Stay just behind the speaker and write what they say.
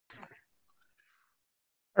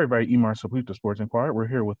Everybody, Emar Saputo, Sports Inquirer. We're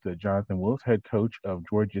here with Jonathan Wolff, head coach of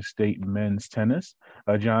Georgia State men's tennis.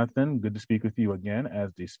 Jonathan, good to speak with you again as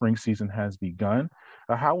the spring season has begun.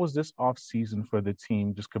 How was this off season for the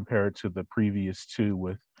team just compared to the previous two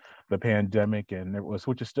with the pandemic and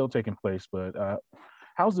which is still taking place? But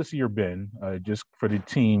how's this year been just for the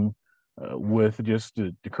team with just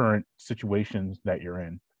the current situations that you're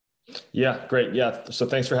in? Yeah, great. Yeah. So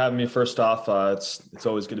thanks for having me first off. It's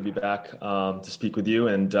always good to be back to speak with you.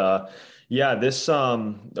 And yeah, this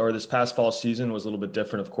past fall season was a little bit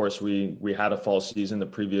different. Of course, we had a fall season. The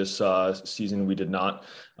previous season we did not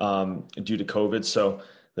due to COVID. So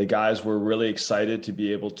the guys were really excited to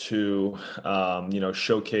be able to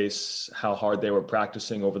showcase how hard they were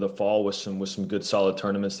practicing over the fall with some good solid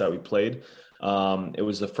tournaments that we played. It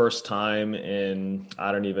was the first time in,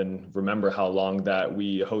 I don't even remember how long, that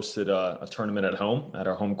we hosted a tournament at home, at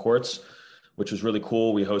our home courts, which was really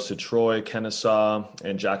cool. We hosted Troy, Kennesaw,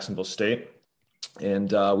 and Jacksonville State.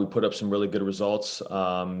 And we put up some really good results,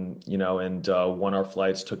 and won our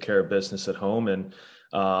flights, took care of business at home. And,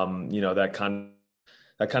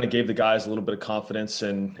 that kind of gave the guys a little bit of confidence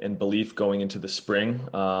and belief going into the spring,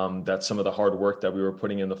 that some of the hard work that we were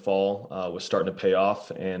putting in the fall was starting to pay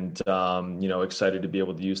off, and excited to be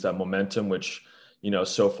able to use that momentum, which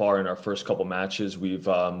so far in our first couple matches we've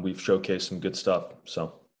showcased some good stuff.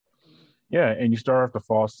 So Yeah, and you start off the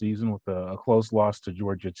fall season with a close loss to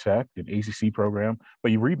Georgia Tech, an ACC program,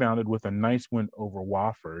 but you rebounded with a nice win over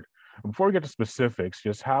Wofford. Before we get to specifics,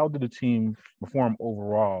 just how did the team perform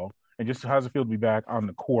overall, and just how does it feel to be back on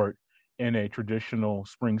the court in a traditional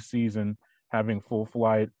spring season, having full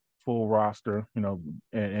flight, full roster,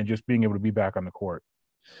 and just being able to be back on the court?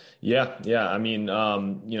 Yeah. I mean,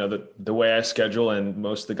 the way I schedule, and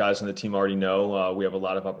most of the guys on the team already know, we have a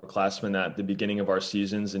lot of upperclassmen at the beginning of our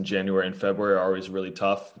seasons in January and February are always really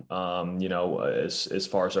tough. As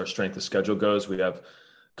far as our strength of schedule goes, we have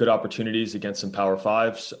good opportunities against some Power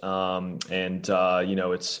Fives,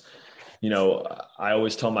 it's. I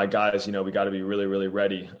always tell my guys, we got to be really, really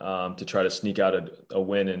ready to try to sneak out a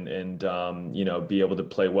win and be able to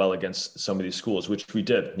play well against some of these schools, which we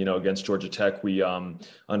did. Against Georgia Tech, we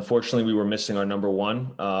unfortunately we were missing our number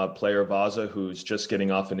one player, Vaza, who's just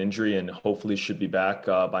getting off an injury and hopefully should be back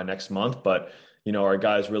by next month. But our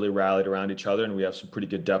guys really rallied around each other, and we have some pretty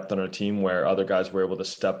good depth on our team where other guys were able to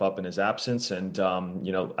step up in his absence. And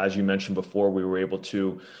as you mentioned before, we were able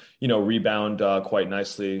to rebound quite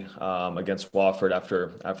nicely against Wofford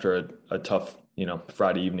after a tough,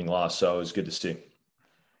 Friday evening loss. So it was good to see.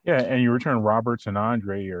 Yeah, and you return Roberts and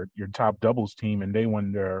Andre, your top doubles team, and they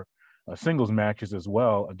won their singles matches as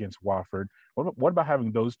well against Wofford. What about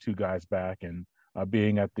having those two guys back and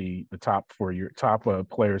being at the top for your top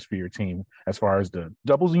players for your team as far as the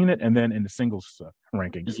doubles unit and then in the singles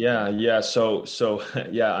rankings? Yeah. So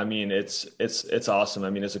yeah, I mean, it's awesome.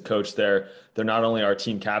 I mean, as a coach, they're not only our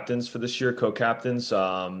team captains for this year, co-captains.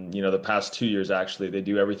 The past 2 years, actually, they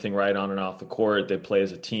do everything right on and off the court. They play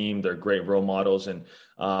as a team. They're great role models, and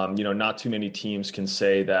not too many teams can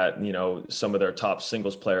say that some of their top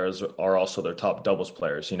singles players are also their top doubles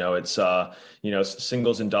players. It's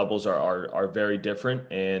singles and doubles are very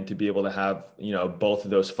different, and to be able to have both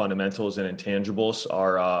of those fundamentals and intangibles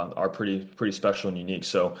are pretty special and unique.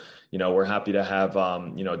 So we're happy to have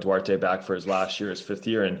Duarte back for his last year, his fifth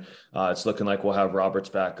year, and it's looking like we'll have Roberts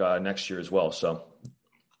back next year as well. So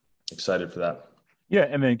excited for that. Yeah,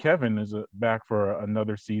 and then Kevin is back for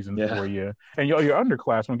another season Yeah. for you. And your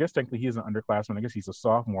underclassman, I guess technically he is an underclassman. I guess he's a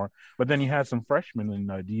sophomore. But then you had some freshmen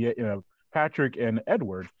in Patrick and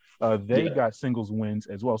Edward. They Yeah. got singles wins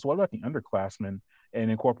as well. So what about the underclassmen and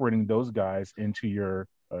incorporating those guys into your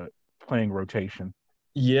playing rotation?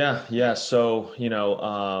 Yeah. So,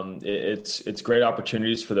 it's great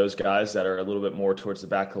opportunities for those guys that are a little bit more towards the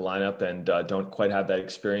back of the lineup and don't quite have that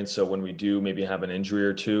experience. So when we do maybe have an injury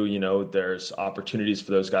or two, there's opportunities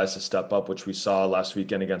for those guys to step up, which we saw last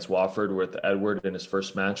weekend against Wofford, with Edward in his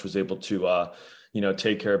first match was able to,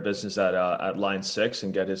 take care of business at line six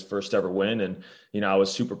and get his first ever win. And, I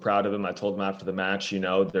was super proud of him. I told him after the match,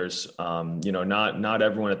 there's, not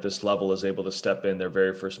everyone at this level is able to step in their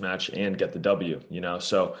very first match and get the W,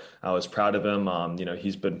 so I was proud of him.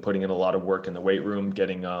 He's been putting in a lot of work in the weight room,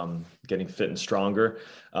 getting fit and stronger.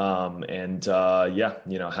 Half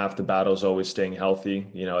the battle is always staying healthy,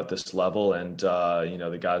 at this level. And,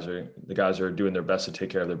 the guys are doing their best to take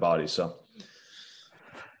care of their bodies. So.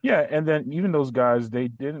 Yeah, and then even those guys, they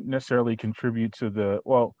didn't necessarily contribute to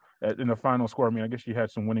in the final score. I mean, I guess you had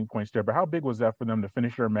some winning points there, but how big was that for them to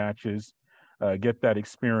finish their matches, get that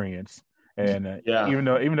experience? And Yeah. even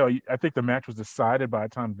though I think the match was decided by the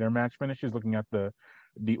time their match finishes, looking at the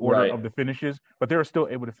the order Right. of the finishes, but they were still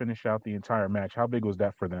able to finish out the entire match. How big was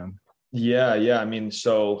that for them? Yeah.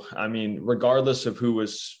 Regardless of who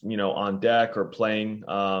was, on deck or playing,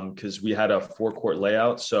 because we had a four-court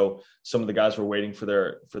layout, so some of the guys were waiting for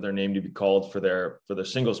their name to be called for their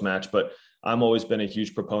singles match. But I'm always been a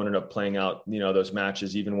huge proponent of playing out, those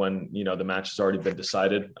matches, even when the match has already been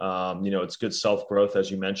decided. It's good self-growth,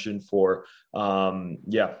 as you mentioned, for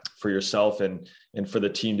yourself and for the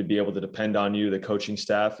team to be able to depend on you, the coaching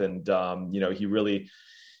staff, and he really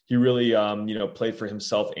played for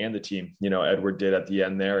himself and the team. Edward did at the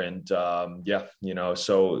end there. And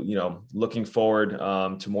looking forward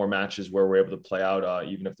to more matches where we're able to play out,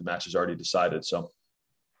 even if the match is already decided. So.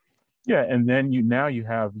 Yeah, and then you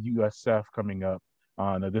have USF coming up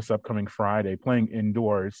on this upcoming Friday, playing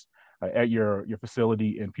indoors at your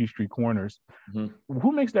facility in Peachtree Corners. Mm-hmm.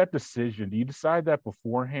 Who makes that decision? Do you decide that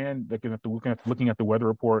beforehand, looking at the weather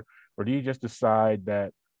report, or do you just decide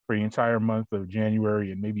that for the entire month of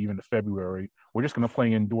January and maybe even to February, we're just going to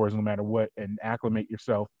play indoors no matter what and acclimate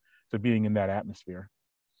yourself to being in that atmosphere?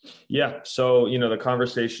 Yeah. So, the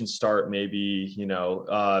conversations start maybe,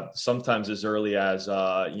 sometimes as early as,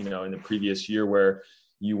 in the previous year where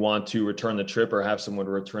you want to return the trip or have someone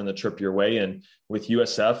to return the trip your way. And with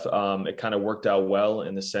USF, it kind of worked out well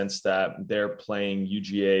in the sense that they're playing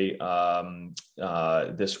UGA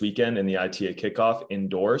this weekend in the ITA kickoff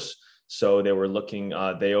indoors. So they were looking,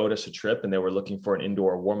 they owed us a trip and they were looking for an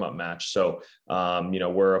indoor warm-up match. So,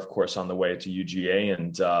 we're of course on the way to UGA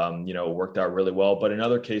and, it worked out really well. But in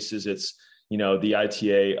other cases, it's, the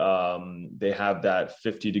ITA, they have that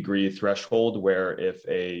 50-degree threshold where if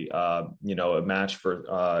a match for,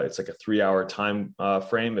 it's like a 3-hour time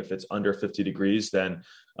frame, if it's under 50 degrees, then,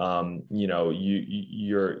 you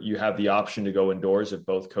have the option to go indoors if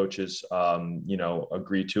both coaches,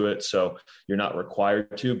 agree to it. So you're not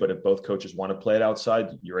required to, but if both coaches want to play it outside,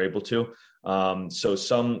 you're able to. So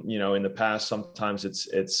some, in the past, sometimes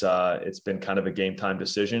it's been kind of a game time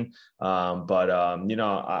decision. I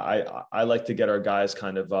like to get our guys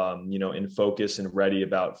kind of, in focus and ready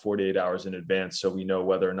about 48 hours in advance. So we know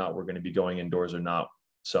whether or not we're going to be going indoors or not.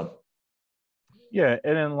 So. Yeah.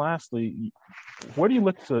 And then lastly, what do you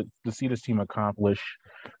look to see this team accomplish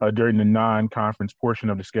during the non-conference portion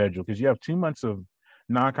of the schedule? Because you have 2 months of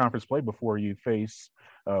non-conference play before you face,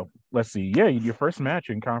 your first match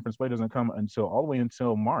in conference play doesn't come until all the way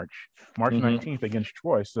until March Mm-hmm. 19th against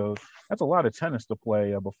Troy. So that's a lot of tennis to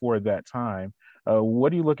play before that time.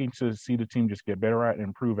 What are you looking to see the team just get better at and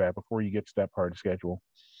improve at before you get to that part of the schedule?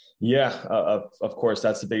 Yeah, of course,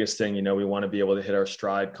 that's the biggest thing. We want to be able to hit our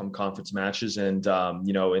stride come conference matches. And,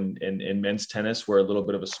 in men's tennis, we're a little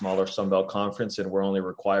bit of a smaller Sunbelt conference and we're only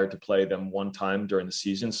required to play them one time during the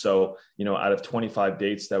season. So, out of 25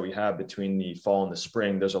 dates that we have between the fall and the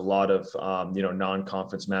spring, there's a lot of,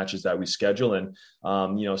 non-conference matches that we schedule. And,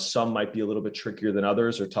 some might be a little bit trickier than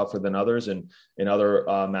others or tougher than others. And in other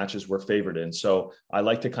matches we're favored in. So I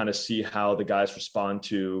like to kind of see how the guys respond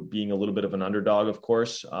to being a little bit of an underdog, of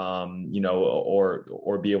course.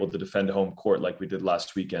 Or be able to defend a home court like we did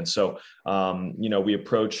last weekend. So, we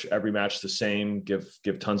approach every match the same,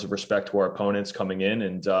 give tons of respect to our opponents coming in.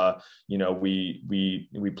 And,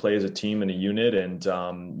 we play as a team and a unit and,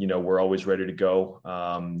 we're always ready to go,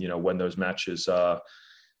 when those matches,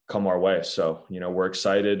 come our way. So, we're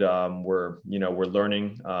excited. We're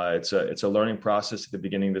learning. It's a learning process at the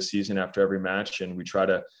beginning of the season after every match. And we try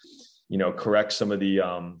to, correct some of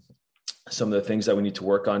the things that we need to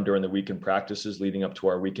work on during the weekend practices leading up to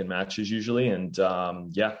our weekend matches usually. And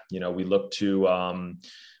we look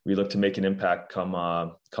to make an impact come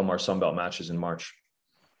our Sunbelt matches in March.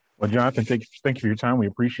 Well, Jonathan, thank you for your time. We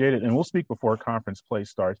appreciate it. And we'll speak before conference play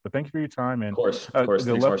starts. But thank you for your time. And of course. Thanks,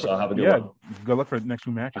 Marcel. Have a good one. Good luck for the next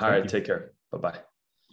few matches. All right. Take care. Bye-bye.